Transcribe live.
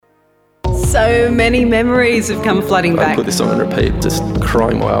So many memories have come flooding back. I put this song on repeat, just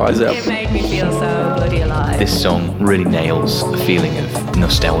crying my eyes out. It made me feel so bloody alive. This song really nails the feeling of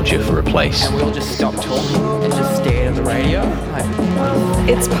nostalgia for a place. And we all just stopped talking and just stared at the radio.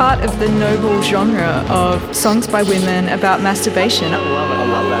 It's part of the noble genre of songs by women about masturbation. I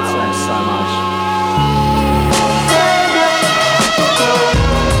love that song so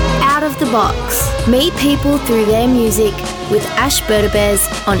much. Out of the Box. Meet people through their music with Ash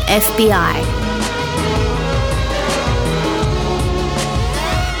Bertebez on FBI.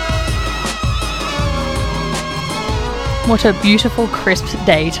 What a beautiful, crisp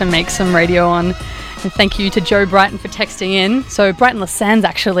day to make some radio on. And thank you to Joe Brighton for texting in. So Brighton Lasands,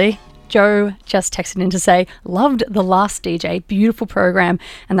 actually. Joe just texted in to say, loved the last DJ, beautiful program.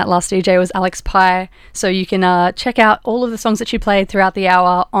 And that last DJ was Alex Pye. So you can check out all of the songs that she played throughout the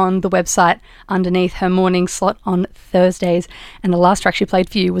hour on the website underneath her morning slot on Thursdays. And the last track she played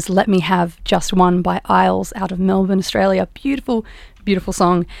for you was Let Me Have Just One by Isles out of Melbourne, Australia. Beautiful, beautiful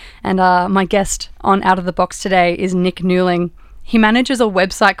song. And my guest on Out of the Box today is Nic Newling. He manages a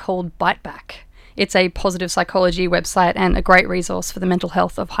website called Bite Back. It's a positive psychology website and a great resource for the mental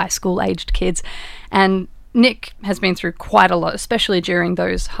health of high school aged kids. And Nic has been through quite a lot, especially during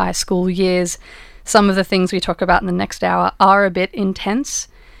those high school years. Some of the things we talk about in the next hour are a bit intense,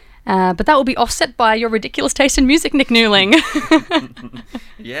 but that will be offset by your ridiculous taste in music, Nic Newling.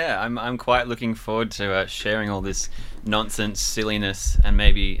 Yeah, I'm quite looking forward to sharing all this nonsense, silliness, and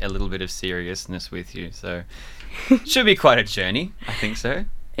maybe a little bit of seriousness with you. So should be quite a journey, I think so.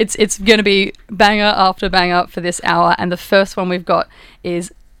 It's going to be banger after banger for this hour, and the first one we've got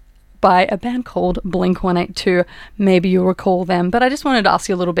is by a band called Blink-182. Maybe you'll recall them, but I just wanted to ask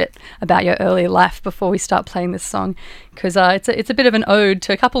you a little bit about your early life before we start playing this song, because it's a bit of an ode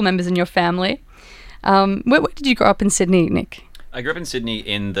to a couple members in your family. Where did you grow up in Sydney, Nic? I grew up in Sydney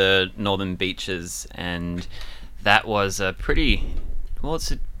in the Northern Beaches, and that was a pretty... well,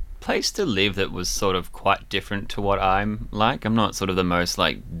 it's a place to live that was sort of quite different to what I'm like. I'm not sort of the most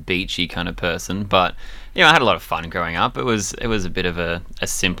like beachy kind of person, but you know, I had a lot of fun growing up. It was a bit of a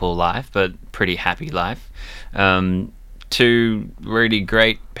simple life, but pretty happy life. Two really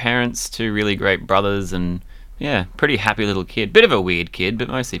great parents, two really great brothers, and yeah, pretty happy little kid. Bit of a weird kid, but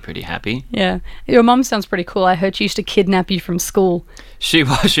mostly pretty happy. Yeah. Your mum sounds pretty cool. I heard she used to kidnap you from school. She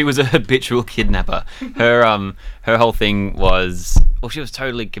was a habitual kidnapper. Her whole thing was, well, she was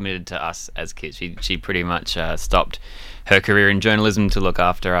totally committed to us as kids. She pretty much stopped her career in journalism to look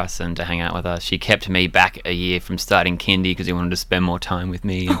after us and to hang out with us. She kept me back a year from starting kindy because she wanted to spend more time with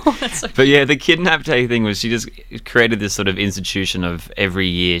me. Oh, that's so but yeah, the kidnap day thing was she just created this sort of institution of every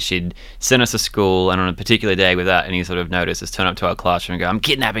year she'd send us to school, and on a particular day without any sort of notice, just turn up to our classroom and go, I'm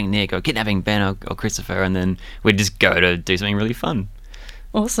kidnapping Nic or kidnapping Ben or Christopher, and then we'd just go to do something really fun.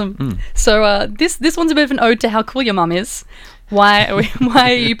 Awesome. So this one's a bit of an ode to how cool your mum is. Why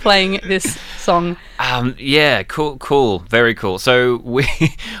are you playing this song? Yeah, cool, very cool. So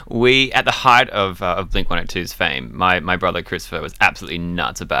we at the height of Blink-182's fame, my brother Christopher was absolutely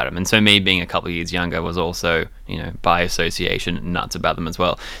nuts about him, and so me being a couple of years younger was also, you know, by association nuts about them as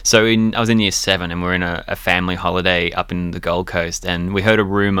well. So I was in year 7, and we're in a family holiday up in the Gold Coast, and we heard a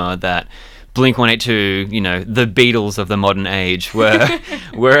rumor that Blink-182, you know, the Beatles of the modern age, were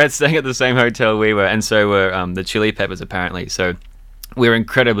staying at the same hotel we were, and so were the Chili Peppers apparently. So we were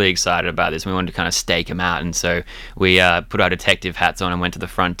incredibly excited about this. We wanted to kind of stake them out, and so we put our detective hats on and went to the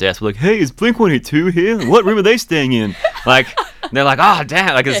front desk. We're like, "Hey, is Blink-182 here? What room are they staying in?" Like, they're like, "Oh,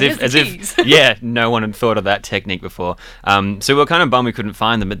 damn!" Like as if yeah, no one had thought of that technique before. So we were kind of bummed we couldn't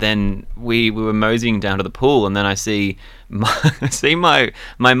find them. But then we were moseying down to the pool, and then I see my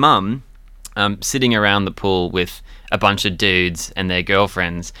mum sitting around the pool with a bunch of dudes and their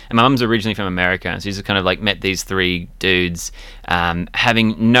girlfriends. And my mum's originally from America, and so she's kind of like met these 3 dudes,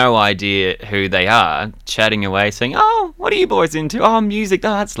 having no idea who they are, chatting away, saying, "Oh, what are you boys into? Oh, music.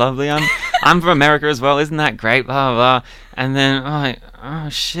 Oh, that's lovely. I'm from America as well. Isn't that great? Blah, blah, blah." And then I'm like, "Oh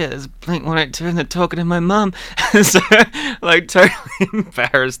shit, it's Blink-182 and they're talking to my mum." So like totally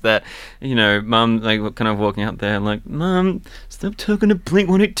embarrassed that, you know, mum like kind of walking out there like, "Mum, stop talking to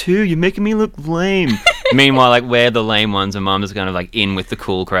Blink-182, you're making me look lame." Meanwhile, like, we're the lame ones, and mum is kind of like in with the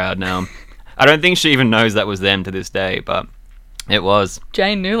cool crowd now. I don't think she even knows that was them to this day, but it was.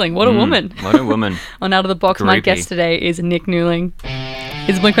 Jane Newling, what a woman. What a woman. On Out of the Box, my guest today is Nic Newling.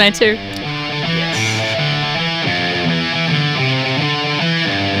 Is Blink-182?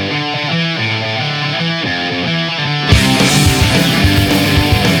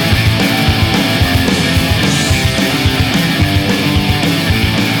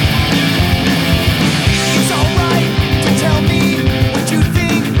 It's alright to tell me what you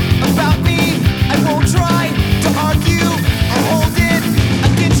think about me.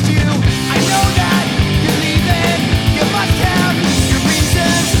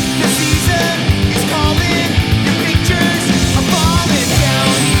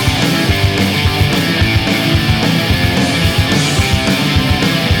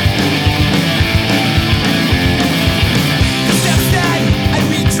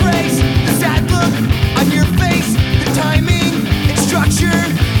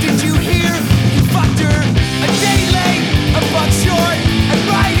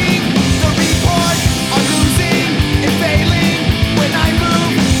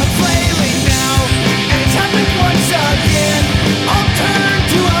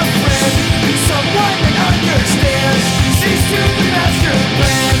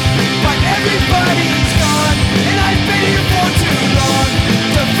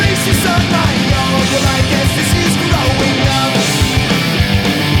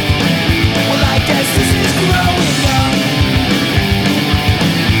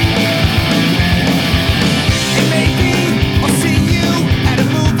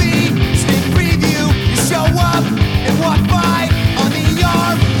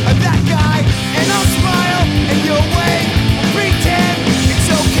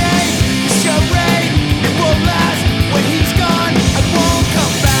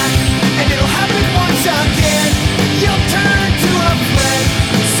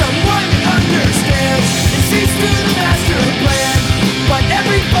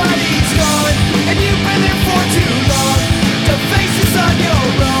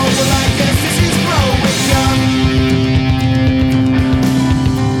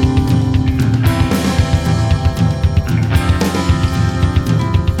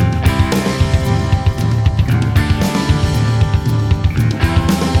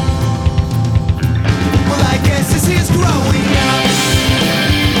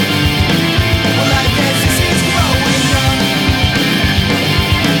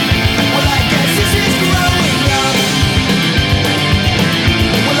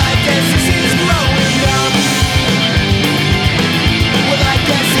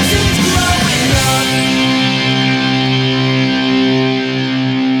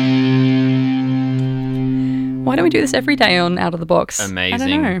 Why don't we do this every day on Out of the Box? Amazing. I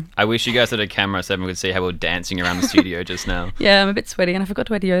don't know. I wish you guys had a camera so everyone could see how we were dancing around the studio just now. Yeah, I'm a bit sweaty and I forgot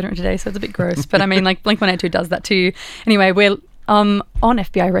to wear deodorant today, so it's a bit gross. But I mean, like Blink-182 does that to you. Anyway, we're on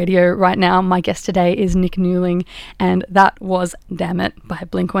FBI Radio right now. My guest today is Nic Newling, and that was Damn It by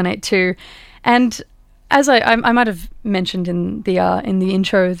Blink-182. And as I might have mentioned in the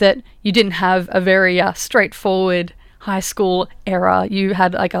intro that you didn't have a very straightforward high school era. You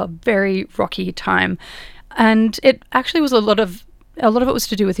had like a very rocky time. And it actually was a lot of it was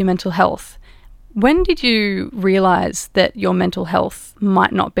to do with your mental health. When did you realize that your mental health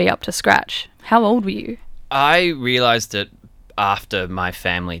might not be up to scratch? How old were you? I realized it after my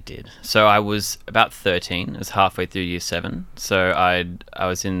family did. So I was about 13. It was halfway through year 7. So I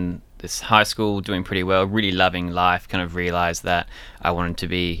was in this high school doing pretty well, really loving life, kind of realized that I wanted to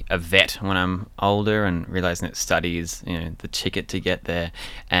be a vet when I'm older and realizing that study is, the ticket to get there.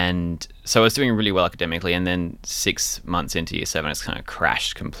 And so I was doing really well academically, and then 6 months into year 7, it's kind of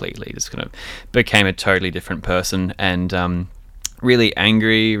crashed completely, just kind of became a totally different person and really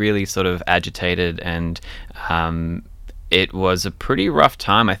angry, really sort of agitated, and it was a pretty rough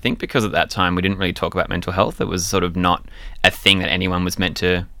time, I think, because at that time we didn't really talk about mental health. It was sort of not a thing that anyone was meant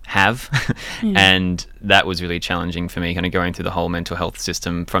to have. And that was really challenging for me, kind of going through the whole mental health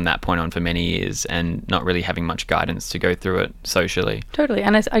system from that point on for many years and not really having much guidance to go through it socially. Totally.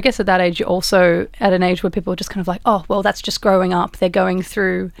 And I guess at that age, you're also at an age where people are just kind of like, oh, well, that's just growing up. They're going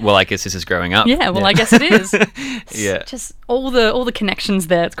through... Well, I guess this is growing up. Yeah, well, I guess it is. Yeah. Just all the connections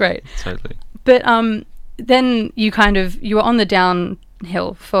there. It's great. Totally. But then you were on the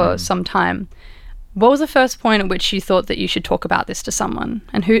downhill for some time. What was the first point at which you thought that you should talk about this to someone?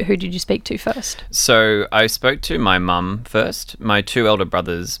 And who did you speak to first? So I spoke to my mum first. My 2 elder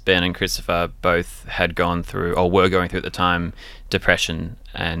brothers, Ben and Christopher, both had gone through, or were going through at the time, depression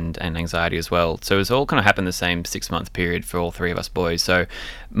and anxiety as well. So it was all kind of happened the same 6-month period for all 3 of us boys. So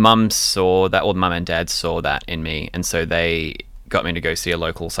mum saw that, or mum and dad saw that in me. And so they got me to go see a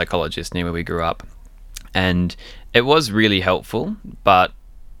local psychologist near where we grew up. And it was really helpful, but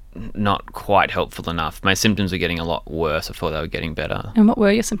not quite helpful enough. My symptoms were getting a lot worse. I thought they were getting better. And what were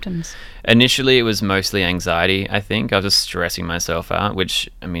your symptoms? Initially, it was mostly anxiety, I think. I was just stressing myself out, which,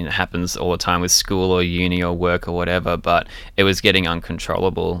 I mean, it happens all the time with school or uni or work or whatever, but it was getting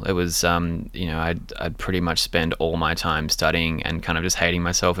uncontrollable. It was, I'd pretty much spend all my time studying and kind of just hating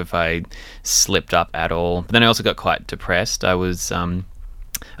myself if I slipped up at all. But then I also got quite depressed. I was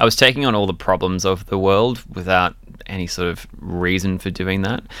taking on all the problems of the world without any sort of reason for doing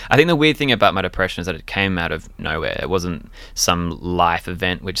that. I think the weird thing about my depression is that it came out of nowhere. It wasn't some life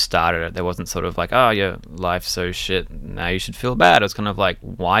event which started it. There wasn't sort of like, oh, your life's so shit, now you should feel bad. It was kind of like,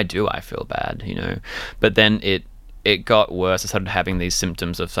 why do I feel bad, But then it got worse. I started having these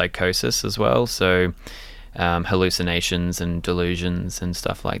symptoms of psychosis as well, so hallucinations and delusions and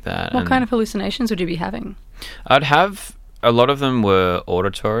stuff like that. What kind of hallucinations would you be having? I'd have... A lot of them were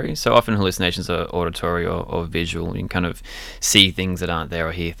auditory, so often hallucinations are auditory or visual. You can kind of see things that aren't there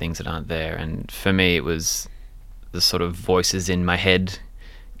or hear things that aren't there. And for me, it was the sort of voices in my head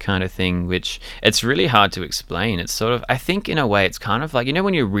kind of thing, which it's really hard to explain. It's sort of, I think in a way, it's kind of like,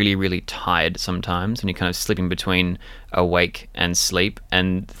 when you're really, really tired sometimes, when you're kind of slipping between awake and sleep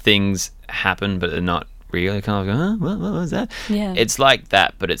and things happen, but they're not real. You're kind of like, what was that? Yeah. It's like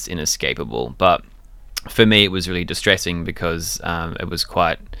that, but it's inescapable. But for me, it was really distressing because it was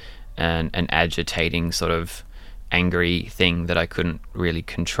quite an agitating sort of angry thing that I couldn't really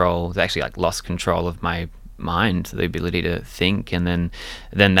control. I actually lost control of my mind, the ability to think, and then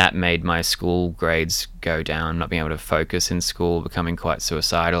that made my school grades go down, not being able to focus in school, becoming quite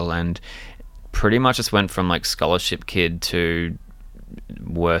suicidal, and pretty much just went from scholarship kid to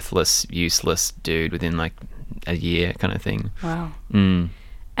worthless, useless dude within a year kind of thing. Wow.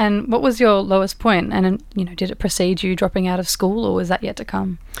 And what was your lowest point? And, did it precede you dropping out of school, or was that yet to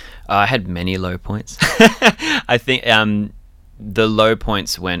come? I had many low points. I think the low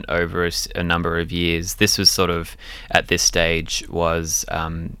points went over a number of years. This was sort of, at this stage, was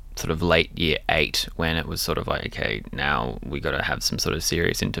sort of late year 8, when it was sort of like, okay, now we got to have some sort of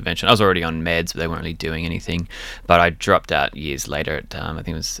serious intervention. I was already on meds, but they weren't really doing anything. But I dropped out years later at, I think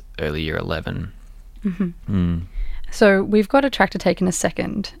it was early year 11. Mm-hmm. So we've got a track to take in a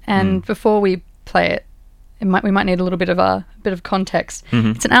second, and before we play it, we might need a little bit of context.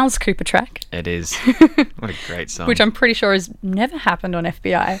 Mm-hmm. It's an Alice Cooper track. It is. What a great song. Which I'm pretty sure has never happened on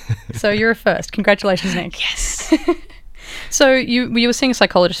FBI. So you're a first. Congratulations, Nic. Yes. So you were seeing a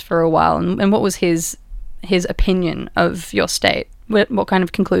psychologist for a while, and what was his his opinion of your state? What kind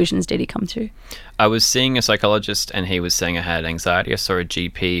of conclusions did he come to? I was seeing a psychologist and he was saying I had anxiety. I saw a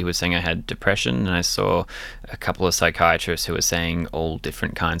GP who was saying I had depression, and I saw a couple of psychiatrists who were saying all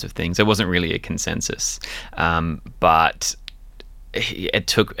different kinds of things. There wasn't really a consensus, but it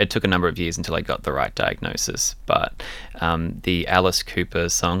took a number of years until I got the right diagnosis. But the Alice Cooper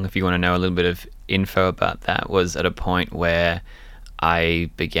song, if you want to know a little bit of info about that, was at a point where I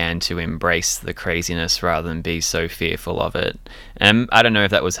began to embrace the craziness rather than be so fearful of it. And I don't know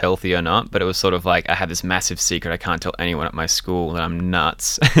if that was healthy or not, but it was sort of like I had this massive secret I can't tell anyone at my school that I'm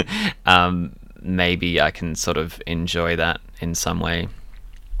nuts. Maybe I can sort of enjoy that in some way.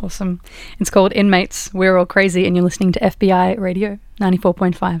 Awesome. It's called Inmates, We're All Crazy, and you're listening to FBI Radio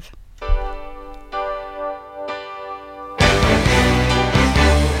 94.5.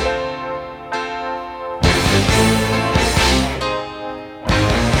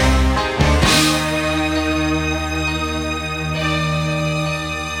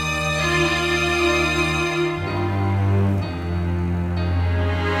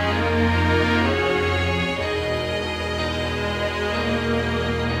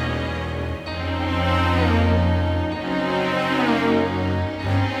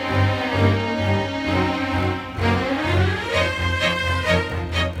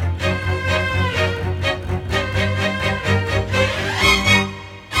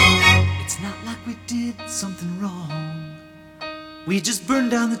 We just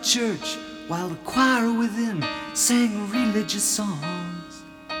burned down the church while the choir within sang religious songs.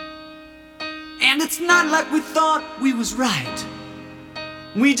 And it's not like we thought we was right.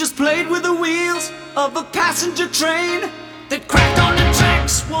 We just played with the wheels of a passenger train that cracked on the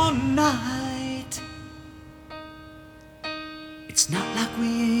tracks one night. It's not like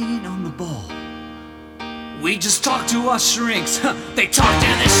we ain't on the ball. We just talk to our shrinks. They talk to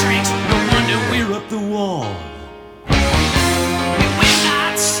the shrinks. No wonder we're up the wall.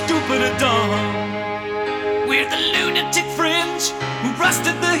 Stupid or dumb. We're the lunatic fringe who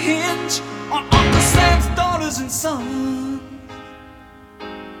rusted the hinge on Uncle Sam's daughters and sons.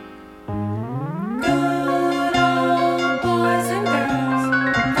 Good old boys and girls,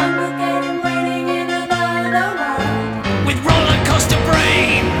 congregating, waiting in another world. With roller coaster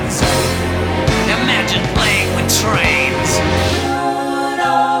brains, imagine playing with trains. Good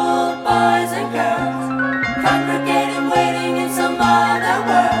old boys and girls, congregating, waiting in some other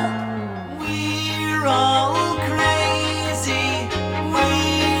world. We're all crazy.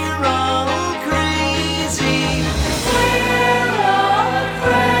 We're all crazy. We're all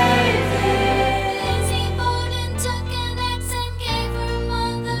crazy. Lindsay Bowden took an axe and gave her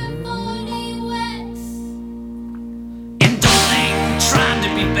mother 40 whacks. Indulging, trying to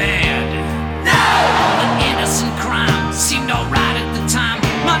be bad. No! But innocent crime seemed alright at the time.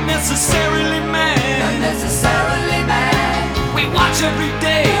 Not necessarily mad. Not necessarily mad. We watch every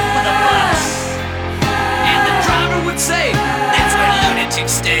day for the bus. And the driver would say, that's where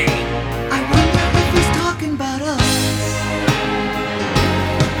lunatics stay. I wonder if he's talking about us.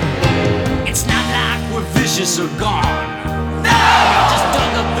 It's not like we're vicious or gone. No! We just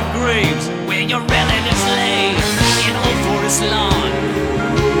dug up the graves where your relatives lay in Old Forest Lawn.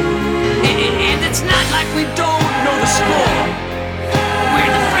 And it's not like we don't know the score.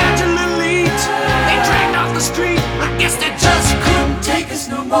 We're the fragile elite. They dragged off the street. I guess they just couldn't take us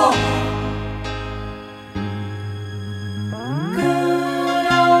no more. Good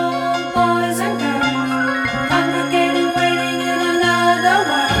old boys and girls, congregating, waiting in another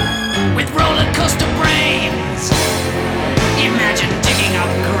world. With roller coaster brains,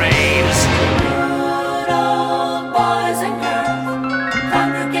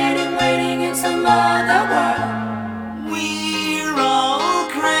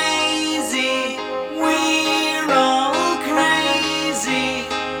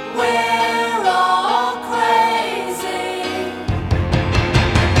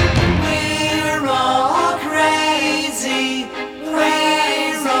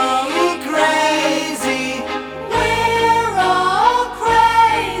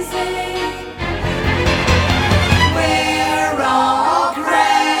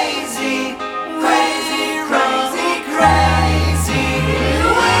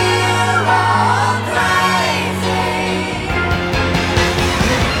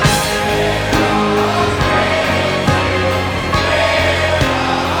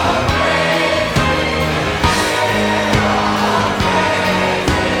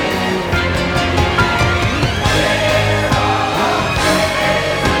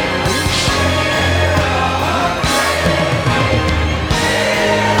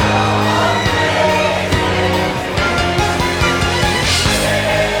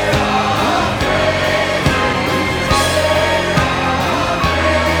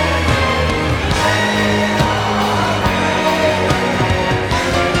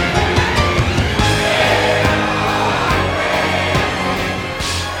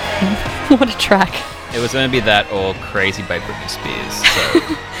 What a track. It was going to be that or Crazy by Britney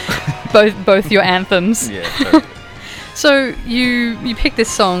Spears. So. Both your anthems. Yeah, totally. So you picked this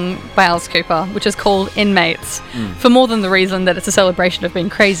song by Alice Cooper, which is called Inmates, for more than the reason that it's a celebration of being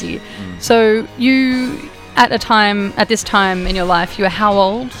crazy. So you, at this time in your life, you were how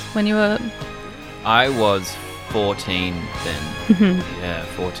old when you were? I was 14 then. Yeah,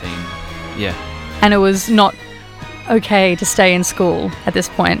 14. Yeah. And it was not okay to stay in school at this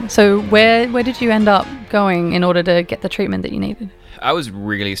point. So where did you end up going in order to get the treatment that you needed? I was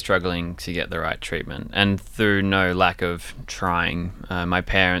really struggling to get the right treatment, and through no lack of trying. My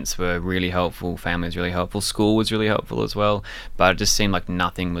parents were really helpful, family was really helpful, school was really helpful as well, but it just seemed like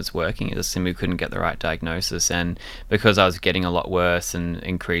nothing was working. It just seemed we couldn't get the right diagnosis, and because I was getting a lot worse and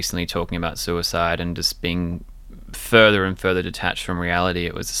increasingly talking about suicide and just being further and further detached from reality,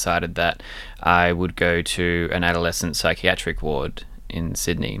 it was decided that I would go to an adolescent psychiatric ward in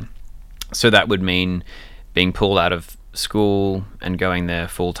Sydney. So that would mean being pulled out of school and going there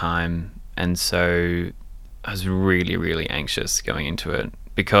full time, and so I was really, really anxious going into it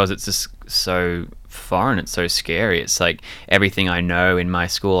because it's just so foreign, it's so scary. It's like everything I know in my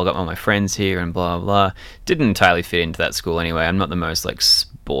school, I got all my friends here and blah blah. Didn't entirely fit into that school anyway. I'm not the most like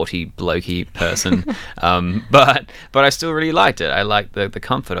sporty blokey person, but I still really liked it. I liked the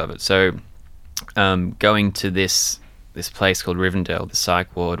comfort of it. So going to this place called Rivendell, the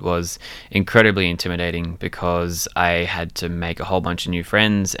psych ward, was incredibly intimidating because I had to make a whole bunch of new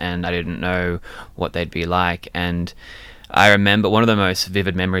friends and I didn't know what they'd be like. And I remember one of the most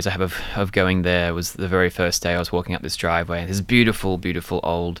vivid memories I have of going there was the very first day I was walking up this driveway. This beautiful, beautiful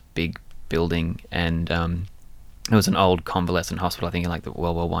old big building, and it was an old convalescent hospital, I think in like the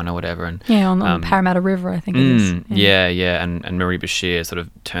World War I or whatever. And on the Parramatta River, I think it is. Yeah. And Marie Bashir sort of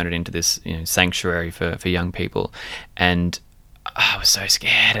turned it into this sanctuary for young people. And I was so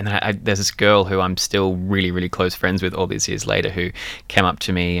scared. And then there's this girl who I'm still really, really close friends with all these years later who came up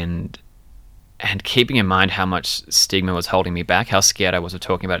to me and keeping in mind how much stigma was holding me back, how scared I was of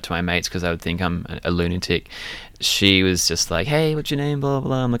talking about it to my mates because I would think I'm a lunatic. She was just like, hey, what's your name, blah, blah,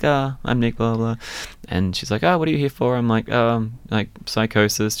 blah. I'm like, I'm Nick, blah, blah. And she's like, what are you here for? I'm like, like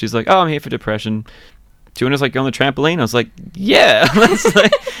psychosis. She's like, I'm here for depression. Do you want to go on the trampoline? I was like, yeah. That's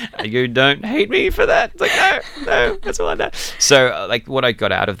like, you don't hate me for that? It's like, no, that's all I know. So what I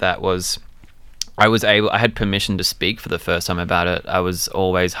got out of that was I had permission to speak for the first time about it. I was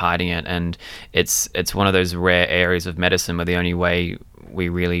always hiding it, and it's one of those rare areas of medicine where the only way we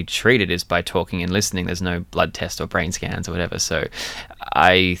really treat it is by talking and listening. There's no blood test or brain scans or whatever. So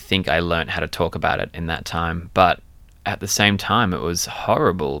I think I learned how to talk about it in that time. But at the same time, it was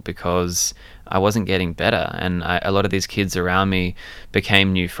horrible because I wasn't getting better. And a lot of these kids around me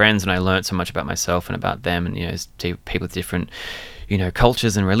became new friends, and I learned so much about myself and about them, and people with different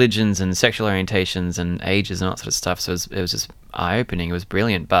cultures and religions and sexual orientations and ages and all that sort of stuff. So it was just eye-opening. It was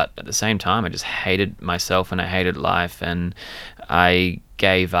brilliant. But at the same time, I just hated myself and I hated life. And I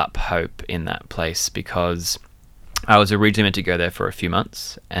gave up hope in that place because I was originally meant to go there for a few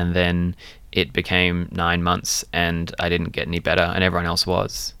months. And then it became 9 months and I didn't get any better and everyone else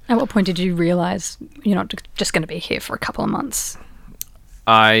was. At what point did you realise you're not just going to be here for a couple of months?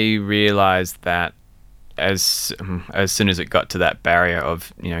 I realised that as soon as it got to that barrier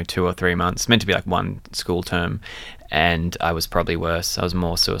of 2 or 3 months, meant to be like one school term, and I was probably worse. I was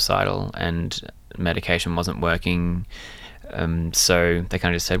more suicidal and medication wasn't working, so they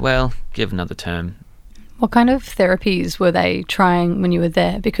kind of just said, well, give another term. What kind of therapies were they trying when you were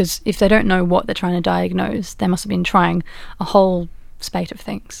there? Because if they don't know what they're trying to diagnose, they must have been trying a whole spate of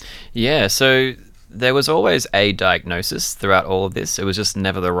things. Yeah, so there was always a diagnosis throughout all of this. It was just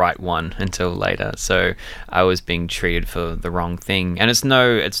never the right one until later. So I was being treated for the wrong thing. And it's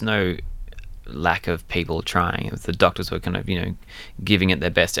no lack of people trying. The doctors were kind of, giving it their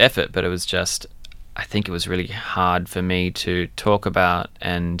best effort, but it was just, I think it was really hard for me to talk about.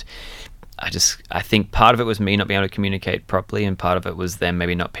 And I think part of it was me not being able to communicate properly, and part of it was them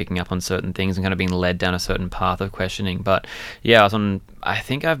maybe not picking up on certain things and kind of being led down a certain path of questioning. But yeah, I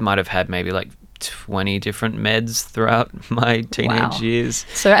think I might have had maybe like 20 different meds throughout my teenage years.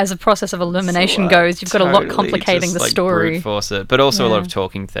 So as a process of elimination goes, you've got a lot complicating the story. Brute force it, but also a lot of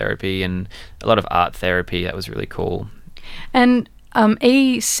talking therapy and a lot of art therapy. That was really cool. And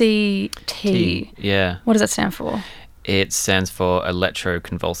ECT, what does that stand for? It stands for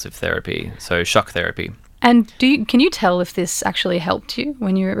electroconvulsive therapy, so shock therapy. And can you tell if this actually helped you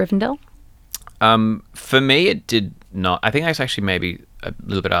when you were at Rivendell? For me, it did not. I think that's actually maybe a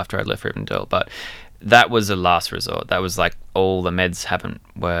little bit after I'd left Rivendell, but that was a last resort. That was like all the meds haven't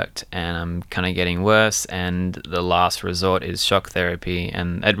worked and I'm kind of getting worse, and the last resort is shock therapy,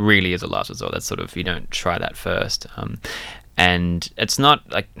 and it really is a last resort. That's sort of, you don't try that first. And it's not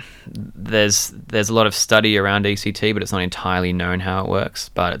like there's a lot of study around ECT, but it's not entirely known how it works.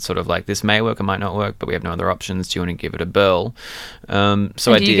 But it's sort of like, this may work, it might not work, but we have no other options. Do you want to give it a whirl?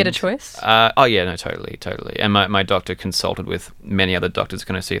 So do you get a choice? Oh yeah, no, totally. And my doctor consulted with many other doctors to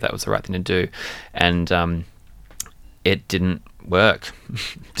kind of see if that was the right thing to do, and it didn't work.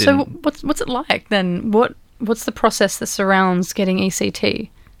 So what's it like then? What's the process that surrounds getting ECT?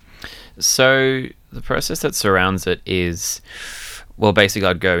 So the process that surrounds it is, well, basically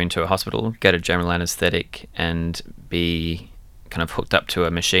I'd go into a hospital, get a general anaesthetic, and be kind of hooked up to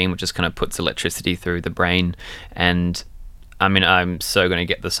a machine which just kind of puts electricity through the brain. And I mean, I'm so going to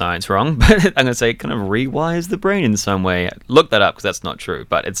get the science wrong, but I'm going to say it kind of rewires the brain in some way. Look that up, because that's not true,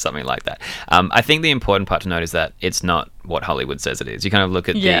 but it's something like that. I think the important part to note is that it's not what Hollywood says it is. You kind of look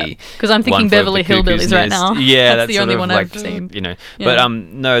at the... because I'm thinking Beverly Hillbillies right now. Yeah, that's the only one I've seen. You know, Yeah. But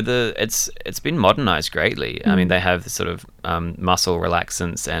no, it's been modernized greatly. I mean, they have this sort of muscle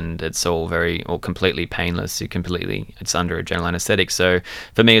relaxants, and it's all completely painless. It's under a general anesthetic. So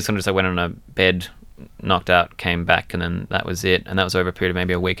for me, it's kind of just, I went on a bed, knocked out, came back, and then that was it. And that was over a period of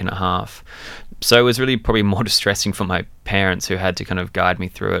maybe a week and a half. So it was really probably more distressing for my parents, who had to kind of guide me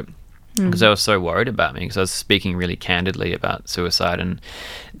through it, because they were so worried about me, because I was speaking really candidly about suicide, and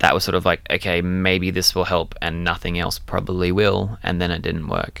that was sort of like, okay, maybe this will help and nothing else probably will, and then it didn't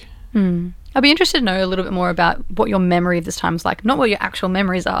work. I'd be interested to know a little bit more about what your memory of this time is like. Not what your actual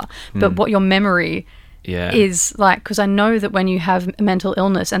memories are, but what your memory is like, because I know that when you have mental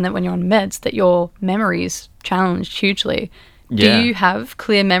illness and that when you're on meds, that your memory is challenged hugely. Do you have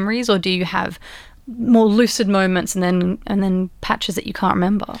clear memories, or do you have more lucid moments and then patches that you can't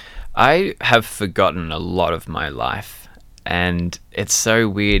remember? I have forgotten a lot of my life, and it's so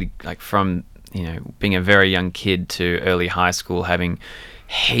weird, like from, you know, being a very young kid to early high school, having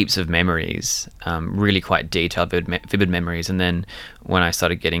heaps of memories, really quite detailed, vivid memories, and then when I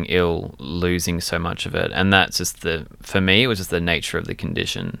started getting ill, losing so much of it. And that's just for me, it was just the nature of the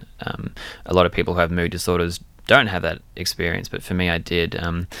condition. A lot of people who have mood disorders don't have that experience, but for me, I did.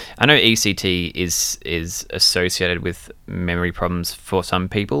 I know ECT is associated with memory problems for some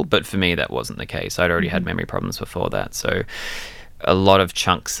people, but for me, that wasn't the case. I'd already had memory problems before that, so a lot of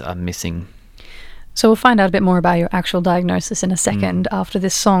chunks are missing. So we'll find out a bit more about your actual diagnosis in a second after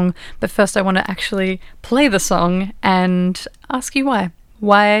this song. But first I want to actually play the song and ask you why.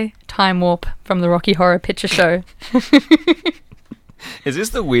 Why Time Warp from the Rocky Horror Picture Show? Is this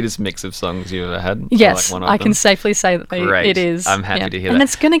the weirdest mix of songs you've ever had? Yes, like I can safely say that it is. I'm happy to hear that. And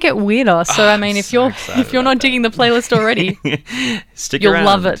it's going to get weirder. So, I mean, if you're not digging the playlist already, you'll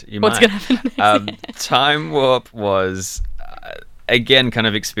love it. What's going to happen next? Time Warp was... again, kind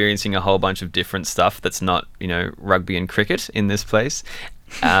of experiencing a whole bunch of different stuff that's not, you know, rugby and cricket in this place.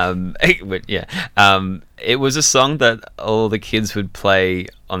 It was a song that all the kids would play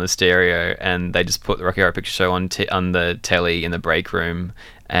on the stereo, and they just put the Rocky Horror Picture Show on the telly in the break room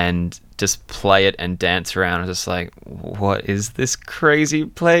and just play it and dance around. I was just like, what is this crazy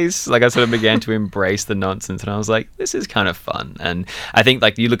place? Like, I sort of began to embrace the nonsense, and I was like, this is kind of fun. And I think,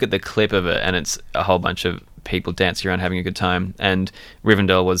 like, you look at the clip of it, and it's a whole bunch of people dancing around having a good time, and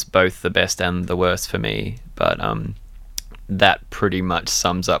Rivendell was both the best and the worst for me, but that pretty much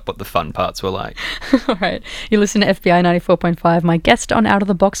sums up what the fun parts were like. All right, you listen to FBI 94.5. My guest on Out of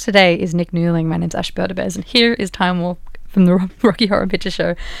the Box today is Nic Newling. My name's Ash Berdabez, and here is Time Warp from the Rocky Horror Picture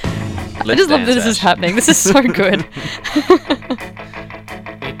Show. I just love that this is happening. This is so good.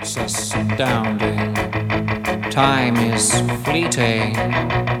 It's astounding. Time is fleeting.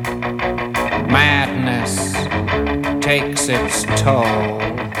 Madness takes its toll.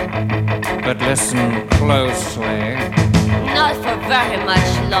 But listen closely. Not for very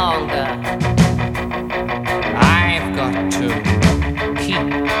much longer. I've got to keep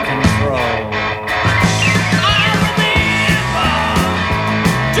control. I remember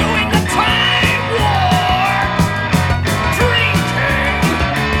doing the time warp, drinking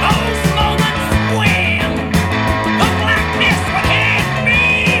those moments when the blackness would hit me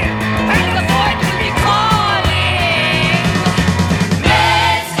and the void would be calling.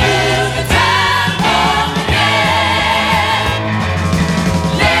 Let's do the time warp again.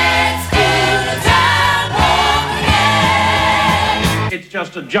 Let's do the time warp again. It's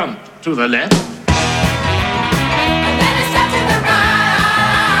just a jump to the left.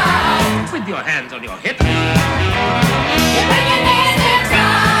 With your hands on your hips.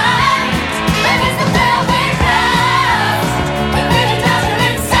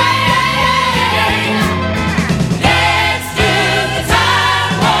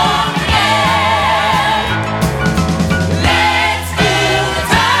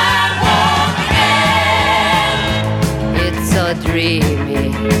 me.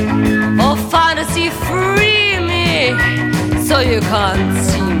 Oh, fantasy, free me, so you can't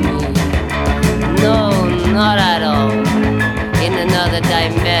see me. No, not at all. In another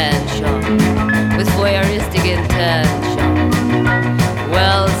dimension, with voyeuristic intention.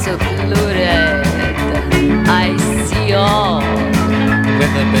 Well secluded, I see all.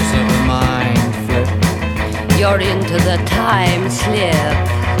 With a bit of a mind flip. You're into the time slip.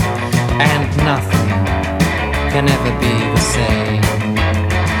 And nothing can ever be the same.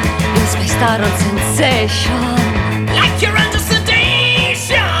 You spaced out on sensation, like you're under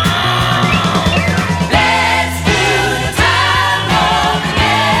sedation. Let's do the time warp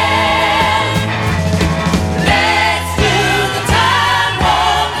again. Let's do the time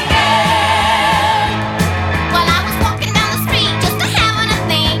warp again. Well, I was walking down the street just a having a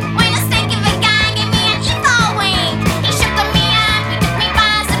think, when a stinky big guy gave me an evil wink. He shook me up, he took me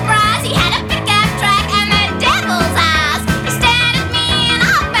by surprise. He had a pickup truck and the devil's eyes. He stared at me and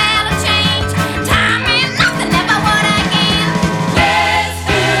I felt a change. Time and nothing never would again. Let's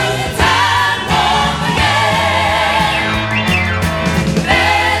do the time warp again.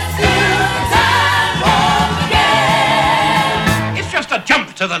 Let's do the time warp again. It's just a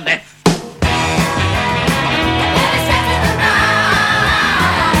jump to the left.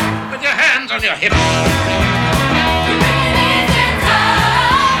 With your hands on your hips.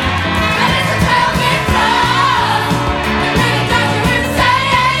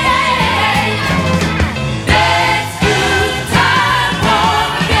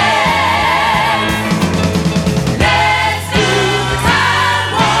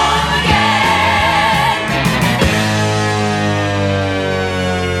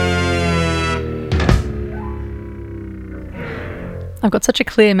 I've got such a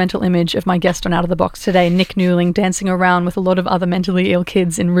clear mental image of my guest on Out of the Box today, Nic Newling, dancing around with a lot of other mentally ill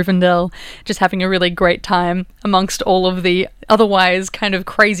kids in Rivendell, just having a really great time amongst all of the otherwise kind of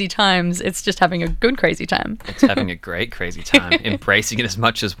crazy times. It's just having a good crazy time. It's having a great crazy time, embracing it as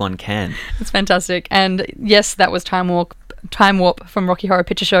much as one can. It's fantastic. And yes, that was Time Warp from Rocky Horror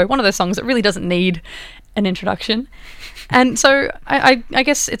Picture Show, one of those songs that really doesn't need an introduction. And so I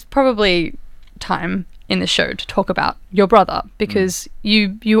guess it's probably time in the show to talk about your brother, because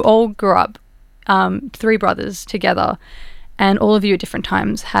you all grew up, 3 brothers together, and all of you at different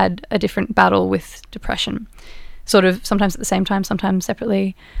times had a different battle with depression, sort of sometimes at the same time, sometimes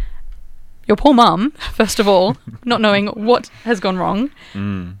separately. Your poor mum, first of all, not knowing what has gone wrong,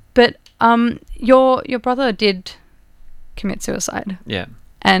 but your brother did commit suicide. Yeah.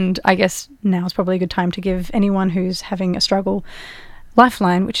 And I guess now is probably a good time to give anyone who's having a struggle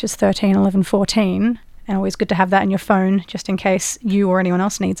lifeline, which is 13 11 14, and always good to have that in your phone just in case you or anyone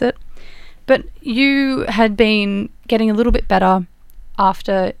else needs it. But you had been getting a little bit better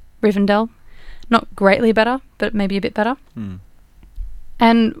after Rivendell. Not greatly better, but maybe a bit better.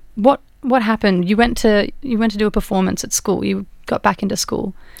 And what happened? You went to do a performance at school. You got back into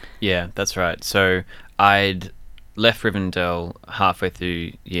school. Yeah, that's right. So I'd left Rivendell halfway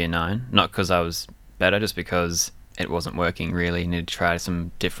through year 9, not because I was better, just because it wasn't working really. Needed to try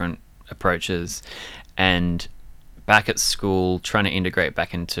some different approaches. And back at school, trying to integrate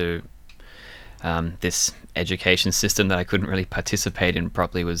back into this education system that I couldn't really participate in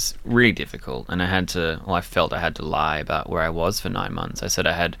properly was really difficult. And I felt I had to lie about where I was for 9 months. I said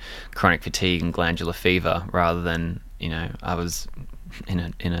I had chronic fatigue and glandular fever rather than, I was in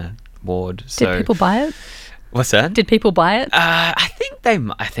a ward. Did people buy it? What's that? Did people buy it? I think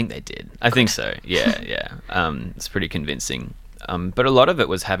they did. I think so. Yeah. It's pretty convincing. But a lot of it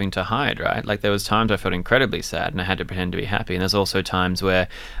was having to hide, right? Like there was times I felt incredibly sad and I had to pretend to be happy. And there's also times where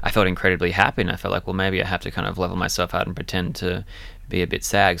I felt incredibly happy and I felt like, well, maybe I have to kind of level myself out and pretend to be a bit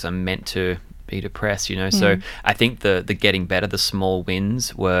sad because I'm meant to be depressed, So I think the getting better, the small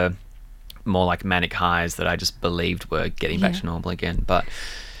wins were more like manic highs that I just believed were getting back to normal again. But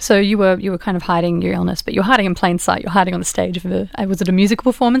so you were kind of hiding your illness, but you're hiding in plain sight. You're hiding on the stage of was it a musical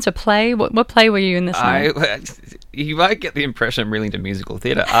performance, a play? What play were you in this night? You might get the impression I'm really into musical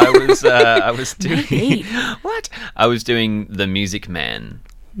theatre. I was doing what? I was doing The Music Man,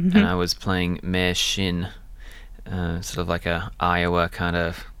 and I was playing Mayor Shin, sort of like a Iowa kind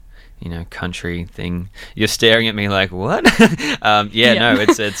of country thing. You're staring at me like, what? No,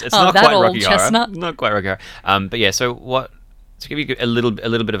 it's not quite Rocky Horror. Not quite Rocky Horror. But yeah, so what? To give you a little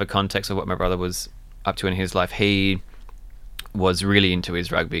bit of a context of what my brother was up to in his life, he was really into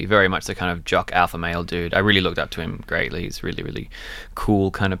his rugby, very much the kind of jock alpha male dude. I really looked up to him greatly. He's really, really cool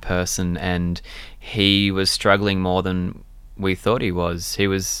kind of person, and he was struggling more than we thought he was. He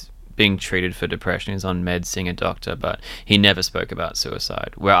was being treated for depression. He was on meds, seeing a doctor, but he never spoke about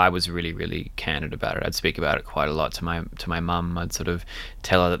suicide, where I was really, really candid about it. I'd speak about it quite a lot to my mum. I'd sort of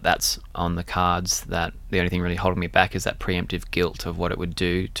tell her that that's on the cards, that the only thing really holding me back is that preemptive guilt of what it would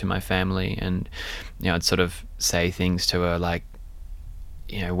do to my family. And, I'd sort of say things to her like,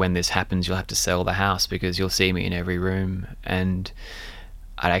 when this happens, you'll have to sell the house because you'll see me in every room. And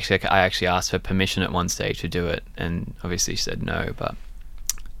I actually asked for permission at one stage to do it, and obviously she said no. But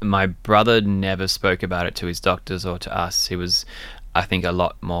my brother never spoke about it to his doctors or to us. He was, I think, a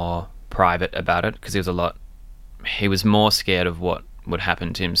lot more private about it because he was more scared of what would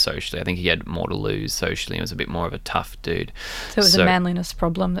happen to him socially. I think he had more to lose socially. He was a bit more of a tough dude. So it was a manliness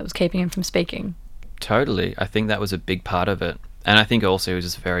problem that was keeping him from speaking. Totally. I think that was a big part of it. And I think also he was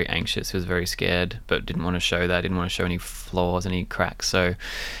just very anxious. He was very scared, but didn't want to show that. Didn't want to show any flaws, any cracks. So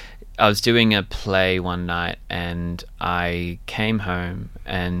I was doing a play one night and I came home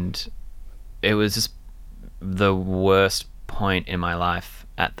and it was just the worst point in my life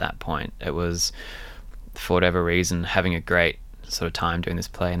at that point. It was, for whatever reason, having a great sort of time doing this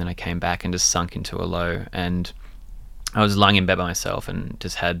play, and then I came back and just sunk into a low. And I was lying in bed by myself and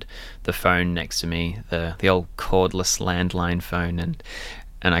just had the phone next to me, the old cordless landline phone,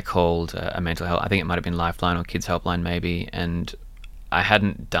 and I called a mental health. I think it might have been Lifeline or Kids Helpline maybe, and I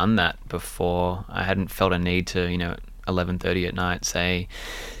hadn't done that before. I hadn't felt a need to, 11:30 at night say,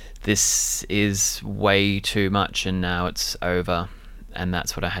 this is way too much and now it's over. And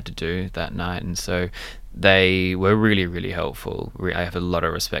that's what I had to do that night. And so they were really, really helpful. I have a lot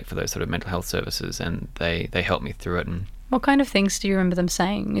of respect for those sort of mental health services, and they helped me through it. And what kind of things do you remember them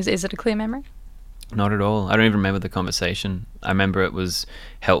saying? Is it a clear memory? Not at all. I don't even remember the conversation. I remember it was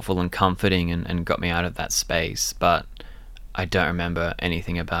helpful and comforting and got me out of that space, but I don't remember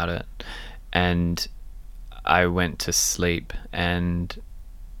anything about it. And I went to sleep, and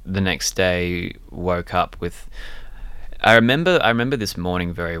the next day woke up with... I remember this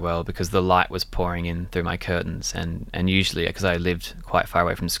morning very well because the light was pouring in through my curtains, and usually, because I lived quite far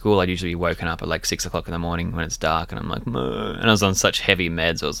away from school, I'd usually be woken up at like 6 o'clock in the morning when it's dark, and I'm like, "Meh," and I was on such heavy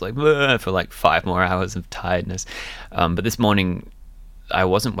meds, I was like, "Meh," for like 5 more hours of tiredness. But this morning, I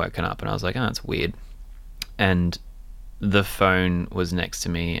wasn't woken up, and I was like, oh, that's weird. And the phone was next to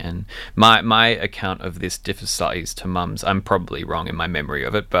me, and my account of this differs slightly to Mum's. I'm probably wrong in my memory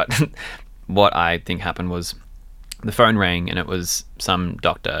of it, but what I think happened was, the phone rang and it was some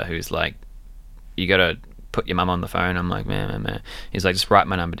doctor who's like, you gotta put your mum on the phone. I'm like, man. He's like, just write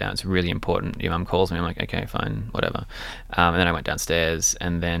my number down. It's really important. Your mum calls me. I'm like, okay, fine, whatever. And then I went downstairs,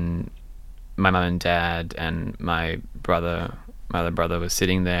 and then my mum and dad and my other brother was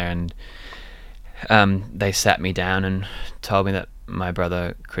sitting there, and they sat me down and told me that my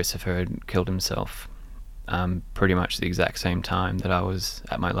brother Christopher had killed himself pretty much the exact same time that I was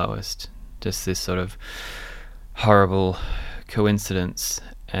at my lowest. Just this sort of horrible coincidence,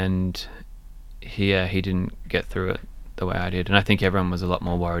 and he didn't get through it the way I did, and I think everyone was a lot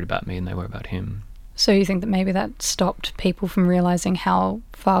more worried about me than they were about him. So you think that maybe that stopped people from realising how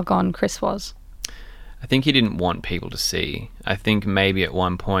far gone Chris was? I think he didn't want people to see. I think maybe at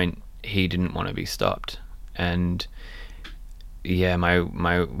one point he didn't want to be stopped, and yeah,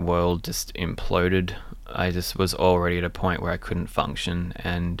 my world just imploded. I just was already at a point where I couldn't function,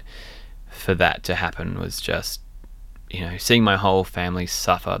 and for that to happen was just, seeing my whole family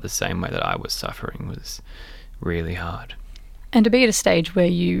suffer the same way that I was suffering was really hard. And to be at a stage where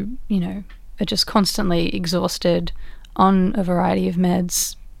you are just constantly exhausted, on a variety of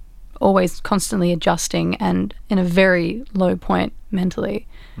meds, always constantly adjusting and in a very low point mentally.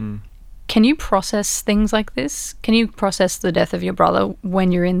 Can you process things like this? Can you process the death of your brother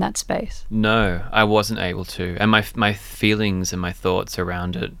when you're in that space? No, I wasn't able to. And my feelings and my thoughts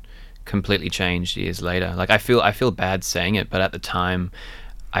around it completely changed years later. Like I feel bad saying it, but at the time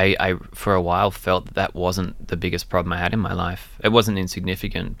I for a while felt that wasn't the biggest problem I had in my life. It wasn't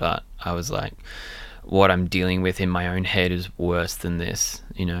insignificant, but I was like, what I'm dealing with in my own head is worse than this.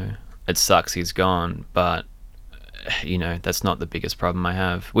 It sucks he's gone, but that's not the biggest problem I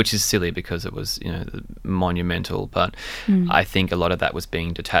have, which is silly because it was monumental, but I think a lot of that was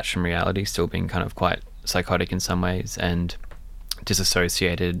being detached from reality, still being kind of quite psychotic in some ways and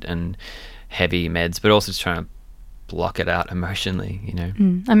disassociated and heavy meds, but also just trying to block it out emotionally.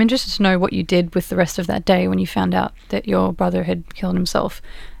 I'm interested to know what you did with the rest of that day when you found out that your brother had killed himself.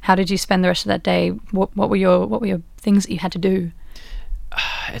 How did you spend the rest of that day? What were your things that you had to do?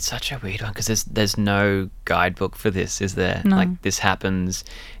 It's such a weird one because there's no guidebook for this, is there? No. Like, this happens,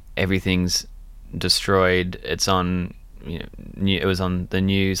 everything's destroyed. It's on, it was on the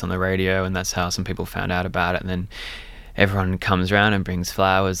news, on the radio, and that's how some people found out about it. And then everyone comes around and brings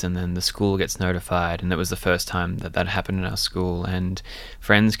flowers, and then the school gets notified, and it was the first time that happened in our school, and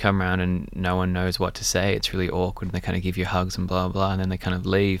friends come around and no one knows what to say. It's really awkward, and they kind of give you hugs and blah blah, and then they kind of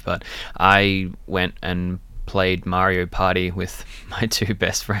leave. But I went and played Mario Party with my two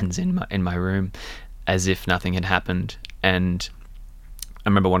best friends in my room as if nothing had happened. And I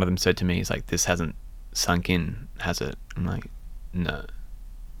remember one of them said to me, he's like, "This hasn't sunk in, has it?" I'm like, no.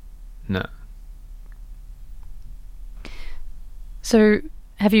 So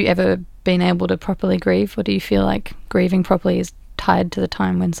have you ever been able to properly grieve, or do you feel like grieving properly is tied to the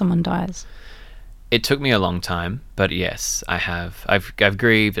time when someone dies? It took me a long time, but yes, I have. I've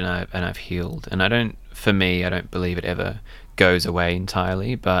grieved and I've healed, and I don't believe it ever goes away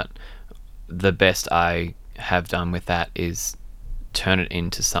entirely, but the best I have done with that is turn it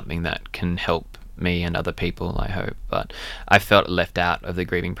into something that can help me and other people, I hope. But I felt left out of the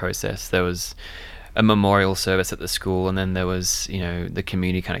grieving process. There was a memorial service at the school, and then there was, the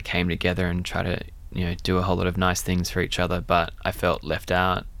community kind of came together and tried to, do a whole lot of nice things for each other, but I felt left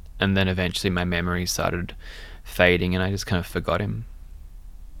out. And then eventually my memories started fading and I just kind of forgot him.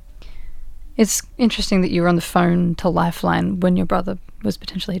 It's interesting that you were on the phone to Lifeline when your brother was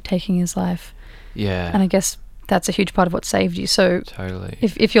potentially taking his life. Yeah. And I guess that's a huge part of what saved you. So totally.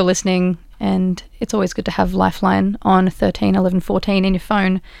 If you're listening, and it's always good to have Lifeline on 13, 11, 14 in your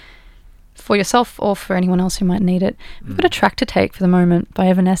phone for yourself or for anyone else who might need it. We've got a track to take for the moment by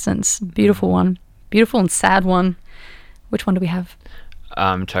Evanescence. Beautiful one. Beautiful and sad one. Which one do we have?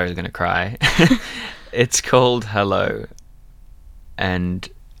 I'm totally going to cry. It's called Hello. And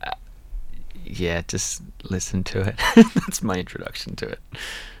just listen to it. That's my introduction to it.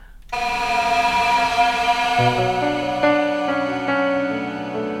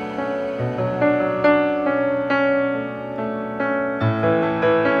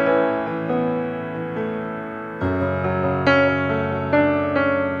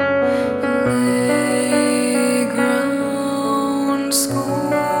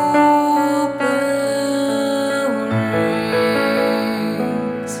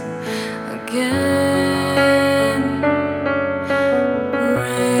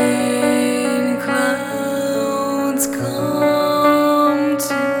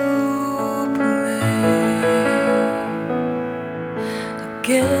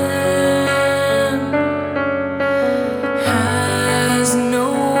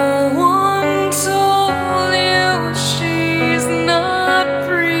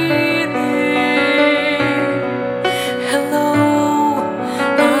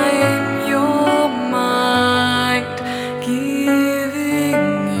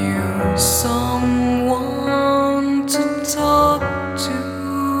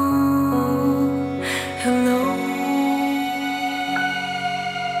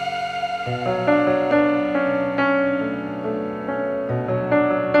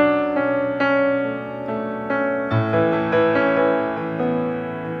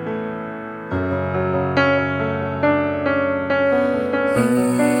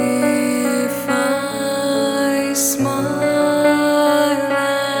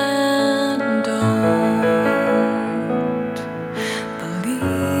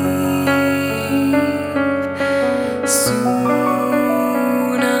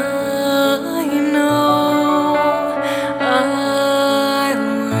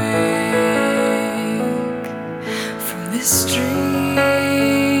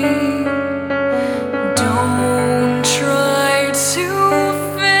 Don't try to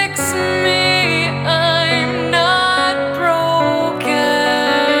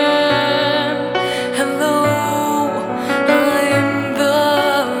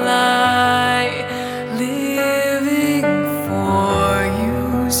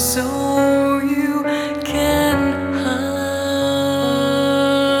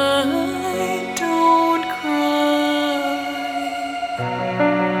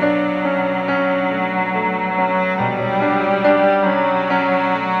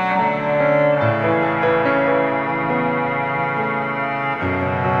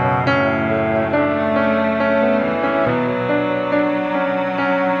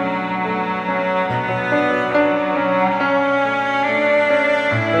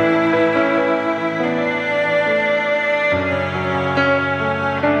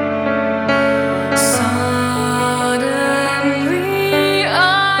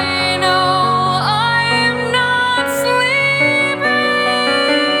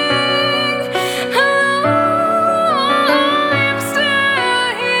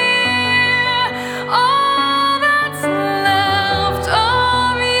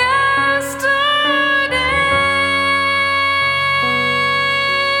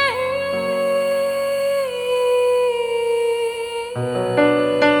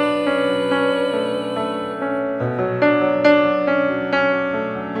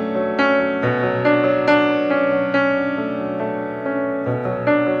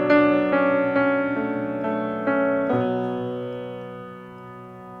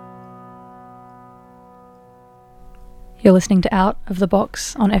You're listening to Out of the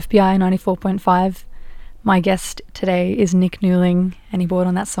Box on FBI 94.5. My guest today is Nic Newling, and he brought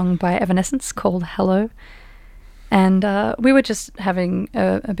on that song by Evanescence called Hello. And we were just having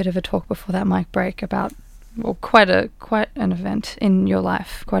a bit of a talk before that mic break about quite an event in your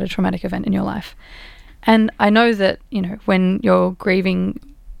life, quite a traumatic event in your life. And I know that, you know, when you're grieving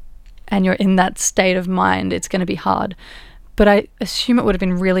and you're in that state of mind, it's going to be hard. But I assume it would have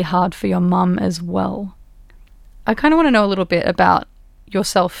been really hard for your mum as well. I kind of want to know a little bit about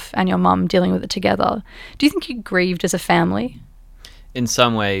yourself and your mum dealing with it together. Do you think you grieved as a family? In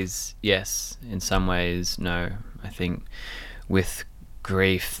some ways, yes. In some ways, no. I think with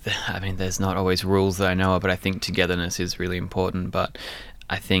grief, I mean, there's not always rules that I know of, but I think togetherness is really important. But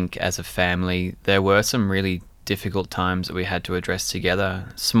I think as a family, there were some really difficult times that we had to address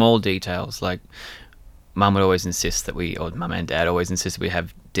together. Small details, like Mum would always insist that Mum and Dad always insisted we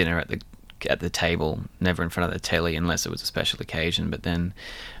have dinner at the table, never in front of the telly unless it was a special occasion. But then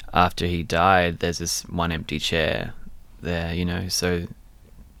after he died, there's this one empty chair there, you know, so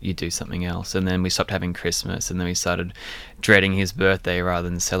you do something else. And then we stopped having Christmas, and then we started dreading his birthday rather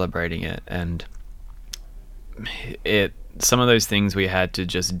than celebrating it. And some of those things we had to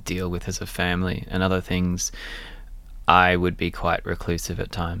just deal with as a family, and other things I would be quite reclusive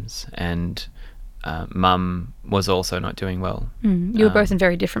at times. And Mum was also not doing well. You were both in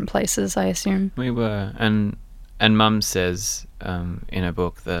very different places, I assume. We were, and Mum says in a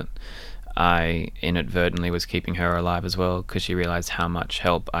book that I inadvertently was keeping her alive as well, because she realised how much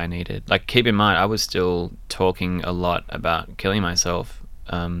help I needed. Like, keep in mind, I was still talking a lot about killing myself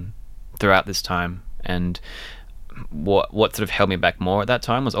throughout this time, and what sort of held me back more at that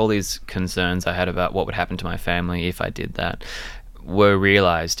time was all these concerns I had about what would happen to my family if I did that were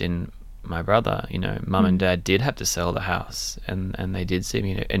realised in my brother. You know, Mum and Dad did have to sell the house, and they did see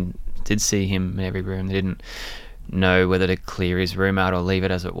me and did see him in every room. They didn't know whether to clear his room out or leave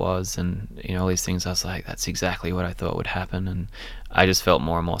it as it was, and you know, all these things. I was like, that's exactly what I thought would happen, and I just felt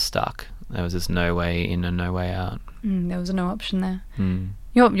more and more stuck. There was just no way in and no way out. There was no option there.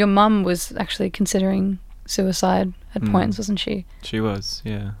 Your mum was actually considering suicide at points, wasn't she? She was,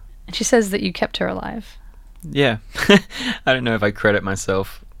 yeah. And she says that you kept her alive. Yeah. I don't know if I credit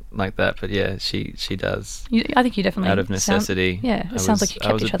myself like that, but yeah, she does. I think you definitely out of necessity. It sounds like you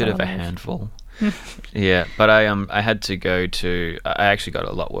kept each other alive. I was a bit of a handful. Yeah, but I had to go to. I actually got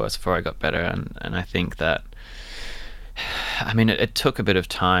a lot worse before I got better, and I think that. I mean, it took a bit of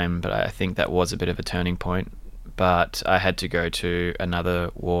time, but I think that was a bit of a turning point. But I had to go to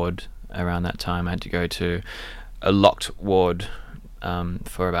another ward around that time. I had to go to a locked ward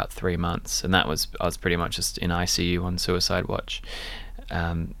for about 3 months, and I was pretty much just in ICU on suicide watch.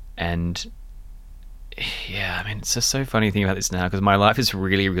 And yeah, I mean, it's just so funny thinking about this now, because my life is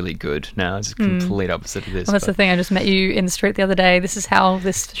really, really good now. It's a complete opposite of this. Well, that's the thing. I just met you in the street the other day. This is how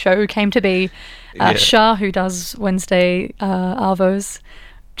this show came to be. Shah, who does Wednesday Arvos,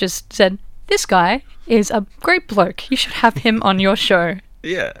 just said, "This guy is a great bloke. You should have him on your show."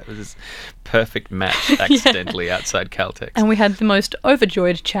 Yeah, it was this perfect match accidentally outside Caltex. And we had the most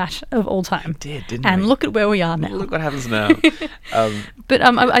overjoyed chat of all time. We did, didn't we? And look at where we are now. Look what happens now. But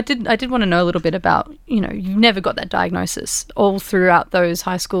I did want to know a little bit about, you know, you never got that diagnosis. All throughout those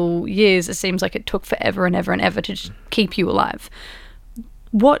high school years, it seems like it took forever and ever and ever to just keep you alive.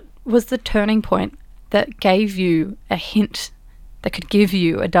 What was the turning point that gave you a hint that could give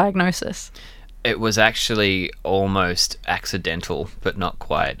you a diagnosis? It was actually almost accidental, but not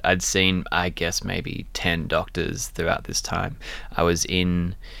quite. I'd seen, I guess, maybe 10 doctors throughout this time. I was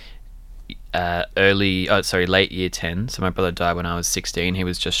in late year 10. So my brother died when I was 16. He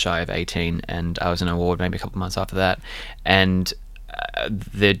was just shy of 18, and I was in a ward maybe a couple of months after that. And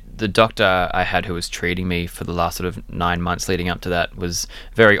the doctor I had who was treating me for the last sort of 9 months leading up to that was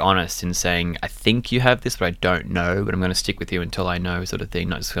very honest in saying, "I think you have this, but I don't know, but I'm going to stick with you until I know," sort of thing,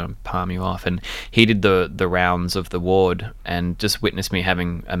 not just going to palm you off. And he did the rounds of the ward and just witnessed me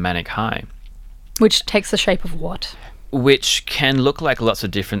having a manic high. Which takes the shape of what? Which can look like lots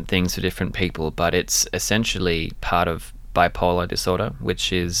of different things for different people, but it's essentially part of bipolar disorder,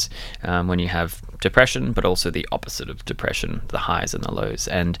 which is when you have depression, but also the opposite of depression, the highs and the lows.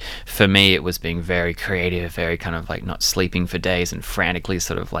 And for me, it was being very creative, very kind of like not sleeping for days and frantically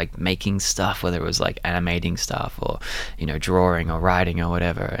sort of like making stuff, whether it was like animating stuff or, you know, drawing or writing or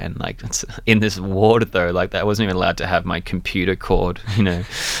whatever. And like in this ward though, like that, I wasn't even allowed to have my computer cord, you know,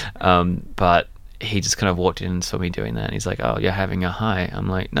 but he just kind of walked in and saw me doing that, and he's like, "Oh, you're having a high." I'm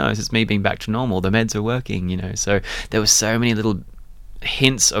like, "No, this is me being back to normal. The meds are working," you know. So there were so many little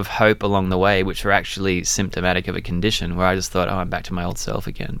hints of hope along the way, which were actually symptomatic of a condition where I just thought, "Oh, I'm back to my old self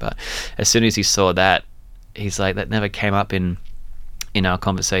again." But as soon as he saw that, he's like, that never came up in our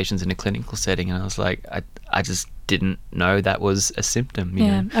conversations in a clinical setting. And I was like, I just didn't know that was a symptom. You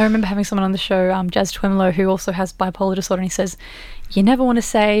know? I remember having someone on the show, Jazz Twimlow, who also has bipolar disorder, and he says, you never want to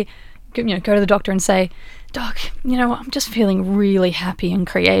say, go to the doctor and say, Doc, I'm just feeling really happy and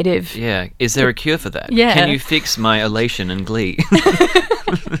creative. Yeah. Is there a cure for that? Yeah. Can you fix my elation and glee?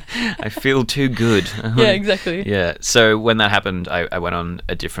 I feel too good. Yeah, exactly. Yeah. So when that happened, I went on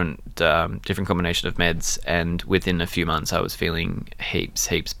a different combination of meds, and within a few months I was feeling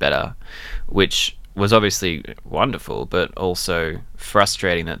heaps better, which was obviously wonderful, but also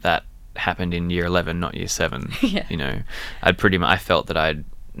frustrating that happened in year 11, not year 7. Yeah. I felt that I'd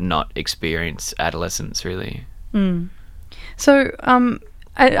not experienced adolescence really. So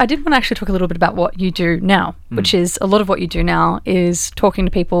I did want to actually talk a little bit about what you do now, which is a lot of what you do now is talking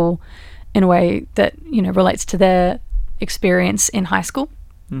to people in a way that relates to their experience in high school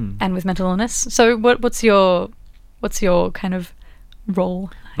and with mental illness. So what's your kind of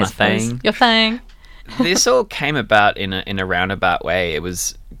role? My thing. Your thing. This all came about in a roundabout way. It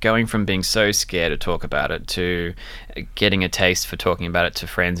was going from being so scared to talk about it to getting a taste for talking about it to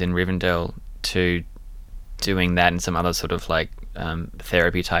friends in Rivendell to doing that and some other sort of like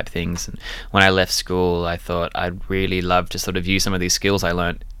therapy type things. And when I left school, I thought I'd really love to sort of use some of these skills I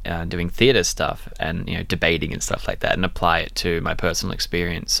learned doing theatre stuff and debating and stuff like that and apply it to my personal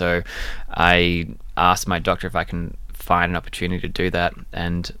experience. So I asked my doctor if I can find an opportunity to do that,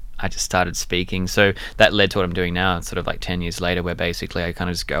 and I just started speaking. So that led to what I'm doing now, sort of like 10 years later, where basically I kind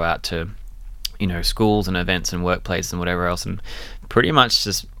of just go out to, schools and events and workplaces and whatever else, and pretty much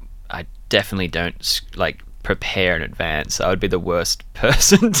just, I definitely don't like prepare in advance. I would be the worst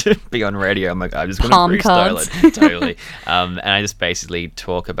person to be on radio. I'm like, I'm just going to freestyle it. Totally. And I just basically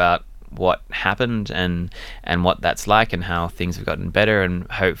talk about what happened and what that's like and how things have gotten better, and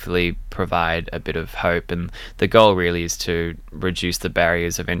hopefully provide a bit of hope. And the goal really is to reduce the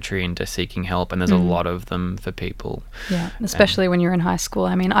barriers of entry into seeking help, and there's a lot of them for people. Yeah, especially when you're in high school.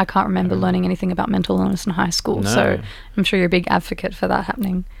 I mean, I can't remember learning anything about mental illness in high school, so I'm sure you're a big advocate for that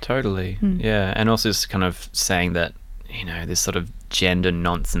happening. Totally. Yeah, and also just kind of saying that, this sort of gender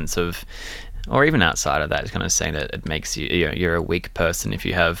nonsense of, or even outside of that, it's kind of saying that it makes you're a weak person if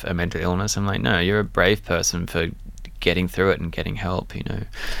you have a mental illness. I'm like, no, you're a brave person for getting through it and getting help,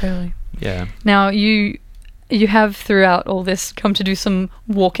 Totally. Yeah. Now, you have throughout all this come to do some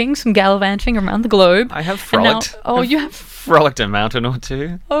walking, some gallivanting around the globe. I have frolicked. You have frolicked a mountain or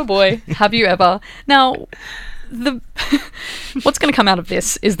two. Oh boy, have you ever. Now, what's going to come out of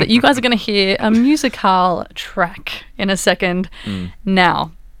this is that you guys are going to hear a musical track in a second.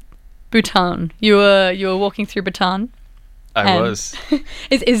 Now, Bhutan. You were walking through Bhutan. I was.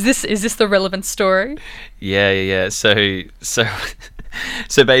 Is this the relevant story? Yeah. So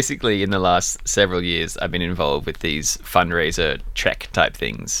basically, in the last several years, I've been involved with these fundraiser trek type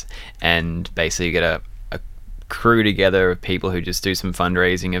things, and basically you get a crew together of people who just do some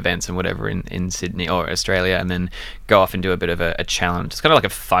fundraising events and whatever in Sydney or Australia, and then go off and do a bit of a challenge. It's kind of like a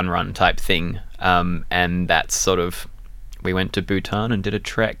fun run type thing, and that's sort of, we went to Bhutan and did a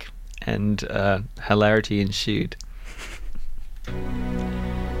trek, and hilarity ensued. Many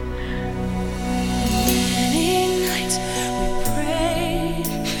nights we prayed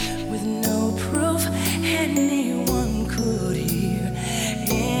with no proof anyone could hear.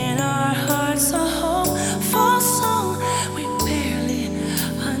 In our hearts a hopeful song we barely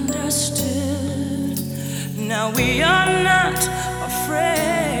understood. Now we are not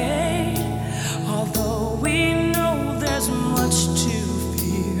afraid, although we know there's much to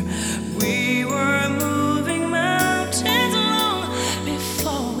fear. We were moving mountains long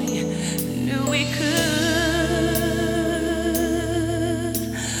before we knew we could.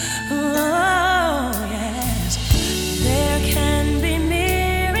 Oh, yes, there can be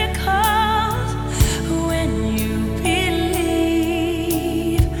miracles when you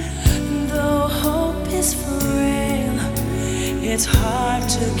believe. Though hope is frail, it's hard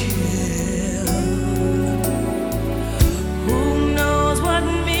to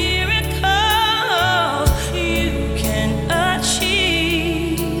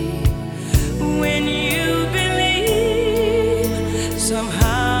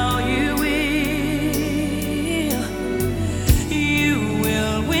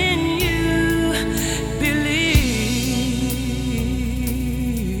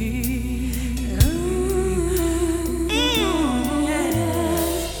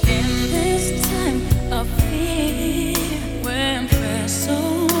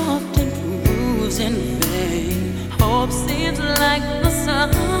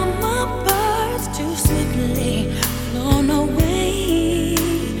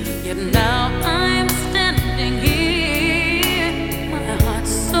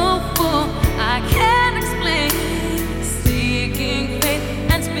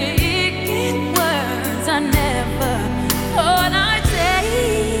I never thought I'd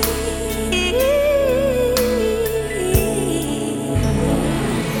take.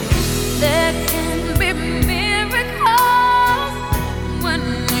 There can be miracles when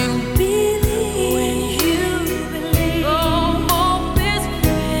you believe. Oh, hope is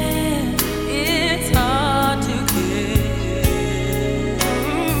free. It's hard to get.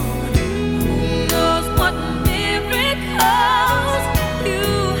 Who knows what miracles you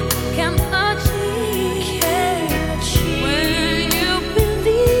can achieve when you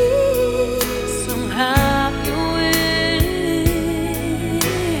believe. Somehow you win.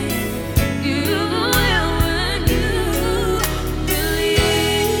 You will when you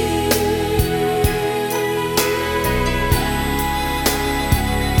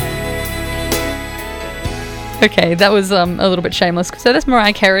Okay, that was a little bit shameless. So that's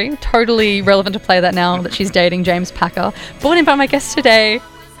Mariah Carey. Totally relevant to play that now that she's dating James Packer. Brought in by my guest today,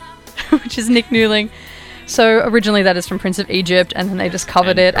 which is Nic Newling. So originally that is from Prince of Egypt, and then they just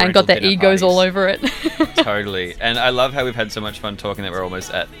covered it and got their egos all over it. Totally. And I love how we've had so much fun talking that we're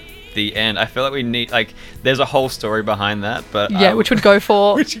almost at the end. I feel like we need, like, there's a whole story behind that, but Yeah, which would go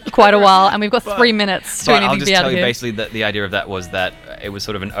for quite a while, and we've got 3 minutes to But I'll anything to just be out tell of you here. basically that the idea of that was that it was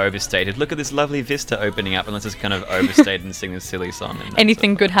sort of an overstated, look at this lovely vista opening up, and let's just kind of overstate and sing this silly song. And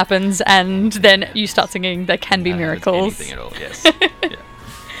Anything good happens, and then you start singing There Can Be Miracles. anything at all, yes.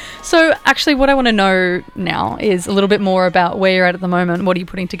 So actually what I want to know now is a little bit more about where you're at the moment. What are you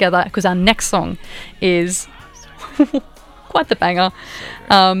putting together? Because our next song is quite the banger.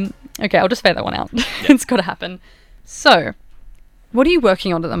 Okay, I'll just fade that one out. It's got to happen. So, what are you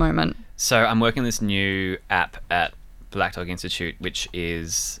working on at the moment? So I'm working on this new app at Black Dog Institute, which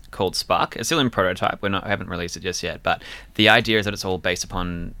is called Spark. It's still in prototype. We haven't released it just yet, but the idea is that it's all based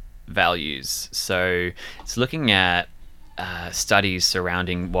upon values. So it's looking at studies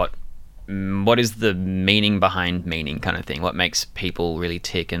surrounding what is the meaning behind meaning, kind of thing. What makes people really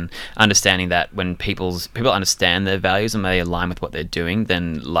tick, and understanding that when people understand their values and they align with what they're doing,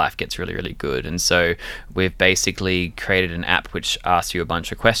 then life gets really, really good. And so we've basically created an app which asks you a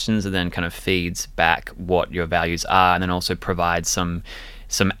bunch of questions and then kind of feeds back what your values are, and then also provides some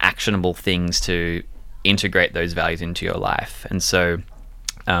actionable things to integrate those values into your life. And so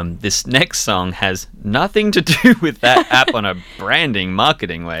this next song has nothing to do with that app on a branding,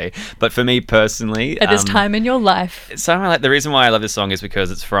 marketing way. But for me personally, At this time in your life. something like the reason why I love this song is because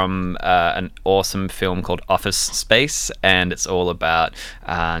it's from an awesome film called Office Space, and it's all about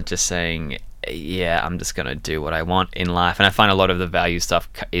just saying, yeah, I'm just going to do what I want in life. And I find a lot of the value stuff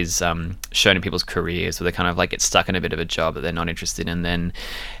is shown in people's careers, where they kind of like get stuck in a bit of a job that they're not interested in. Then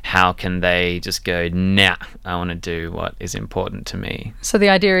how can they just go, nah, I want to do what is important to me. So the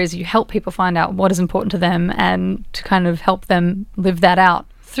idea is you help people find out what is important to them and to kind of help them live that out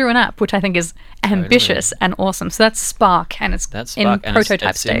through an app, which I think is ambitious and awesome. So that's Spark, and it's in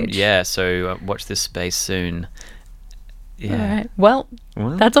prototype stage. So watch this space soon. Yeah. All right. Well,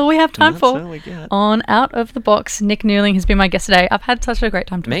 that's all we have time for. all we got. On Out of the Box, Nic Newling has been my guest today. I've had such a great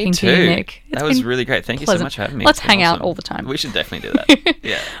time talking to you, Nick. That was really great. Thank you so much for having me. Let's It's been hang out awesome. all the time. We should definitely do that.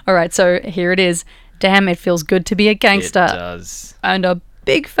 Yeah. All right, so here it is. Damn, it feels good to be a gangster. It does. And a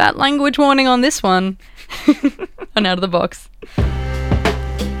big fat language warning on this one. On Out of the Box.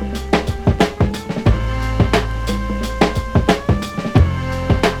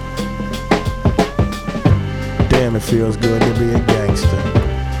 Damn, it feels good to be a gangster.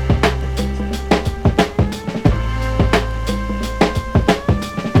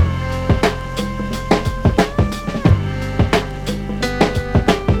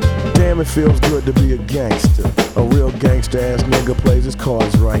 Damn, it feels good to be a gangster. A real gangster ass nigga plays his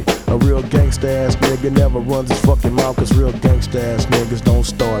cards right. A real gangster ass nigga never runs his fucking mouth, cause real gangster ass niggas don't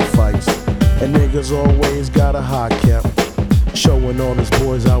start fights. And niggas always got a high cap, showing all his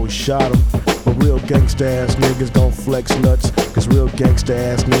boys how he shot him. But real gangsta ass niggas don't flex nuts, cause real gangsta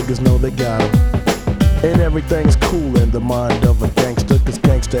ass niggas know they got 'em. And everything's cool in the mind of a gangster, cause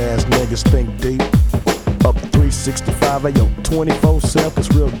gangsta ass niggas think deep. Up 365, ayo, 24/7, cause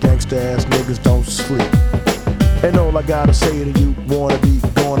real gangsta ass niggas don't sleep. And all I gotta say to you, wanna be,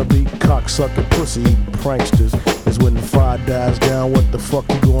 gonna be, cocksucking, pussy eating pranksters, is when the fire dies down, what the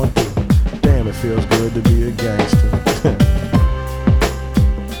fuck you gonna do? Damn, it feels good to be a gangster.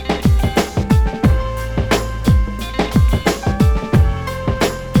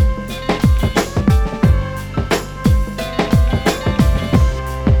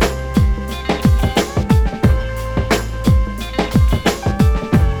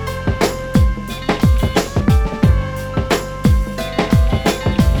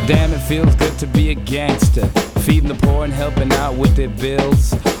 Damn, it feels good to be a gangster, feeding the poor and helping out with their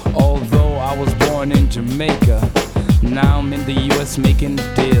bills. Although I was born in Jamaica, now I'm in the US making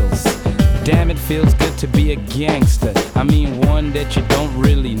deals. Damn, it feels good to be a gangster. I mean one that you don't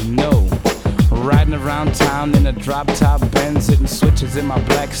really know. Riding around town in a drop-top Benz, hitting switches in my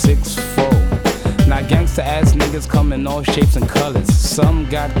black 6'4". Now gangster ass niggas come in all shapes and colors. Some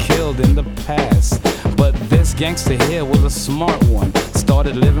got killed in the past, but this gangster here was a smart one.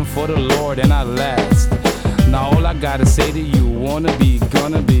 Started living for the Lord and I last. Now all I gotta say to you, wanna be,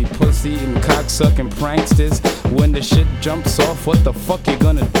 gonna be pussy and cocksucking pranksters. When the shit jumps off, what the fuck you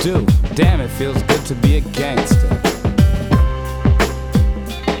gonna do? Damn, it feels good to be a gangster.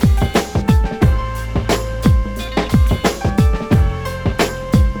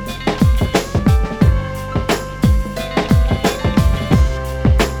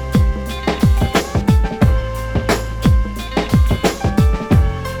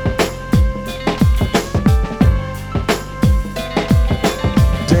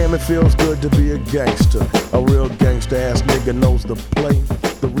 It feels good to be a gangster. A real gangster ass nigga knows the play.